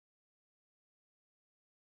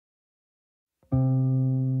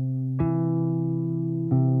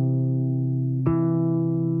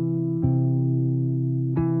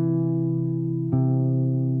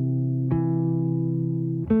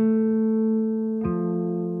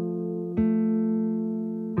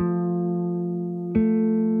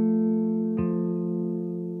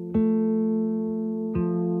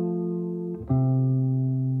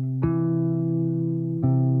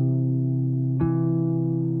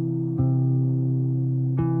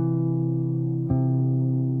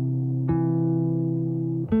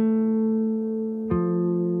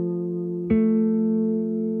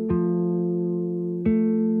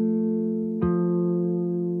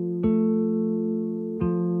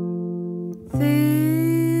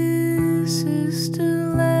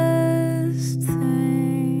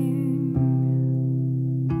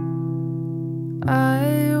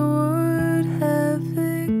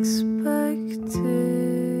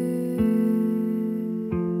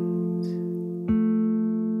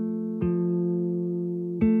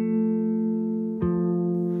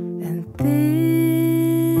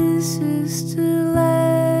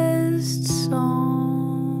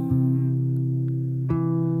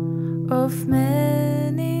of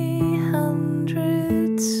many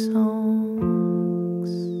hundred songs.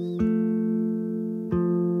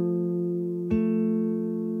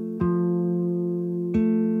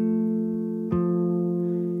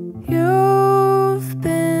 You've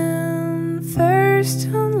been first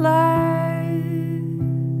and last.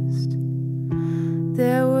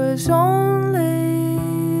 There was only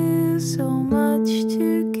so much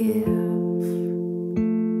to give.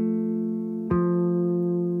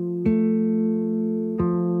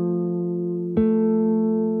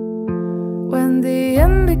 When the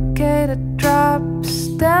indicator drops,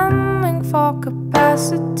 standing for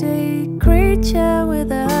capacity, creature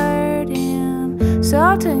with a heart in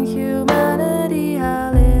certain humanity,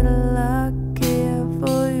 a little lucky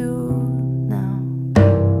for you now.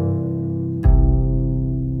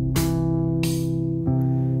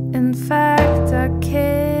 In fact, I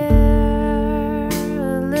care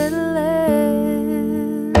a little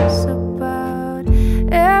less about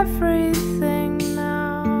everything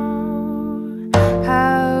now.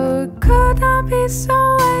 How could I be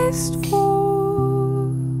so wasteful?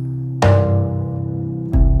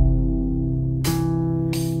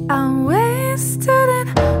 I'm wasted it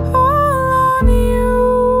all on you.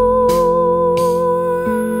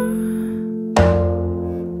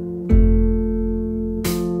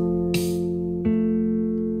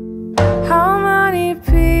 How many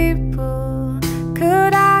people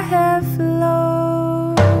could I have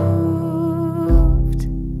loved?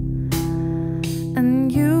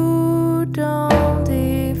 And you don't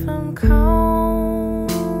even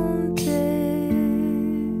count it.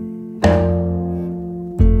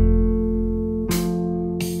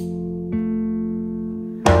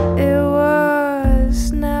 It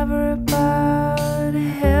was never about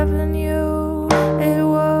having you. It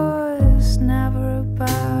was never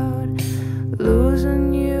about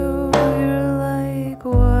losing you. You're like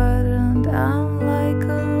water and I'm like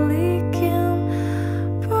a leaking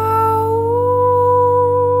bowl.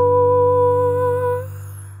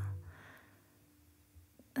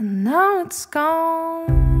 And now it's gone.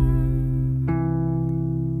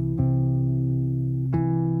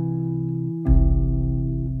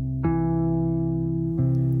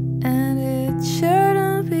 And it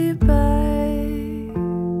shouldn't be back.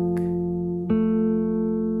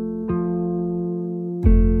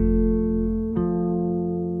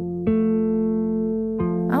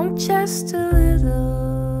 I'm just a little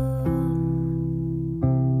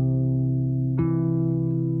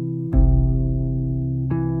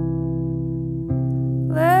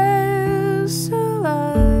less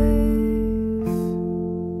alive.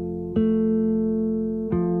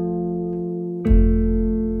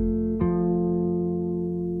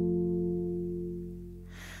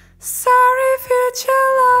 Sorry, future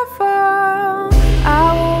lover, I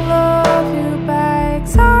won't love you back.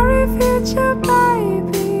 Sorry, future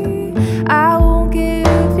baby, I won't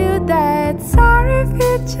give you that. Sorry,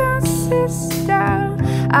 future sister,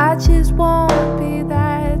 I just won't be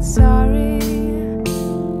that sorry.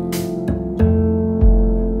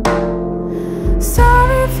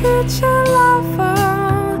 Sorry, future lover,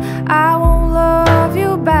 I won't love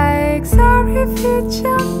you back. Sorry,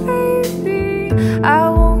 future baby, I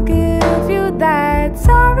won't give you that.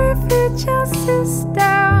 Sorry, future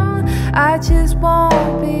sister, I just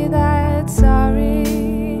won't be that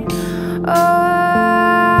sorry. Oh,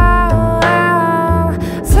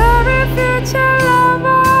 sorry, future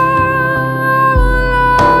lover, I won't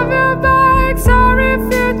love you back. Sorry,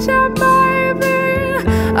 future baby,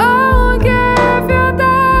 I won't give you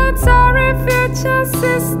that. Sorry, future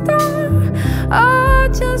sister, I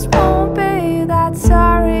just won't be that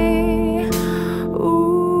sorry.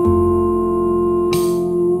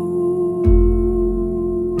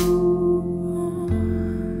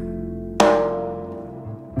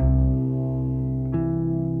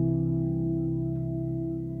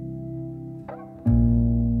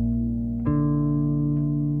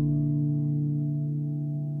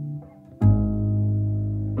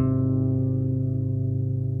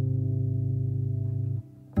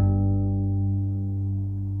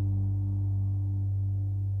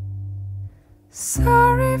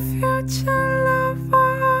 Sorry, future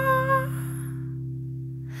lover.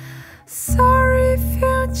 Sorry,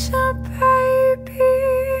 future baby.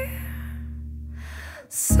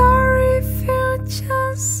 Sorry,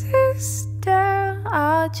 future sister,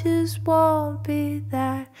 I just won't be that.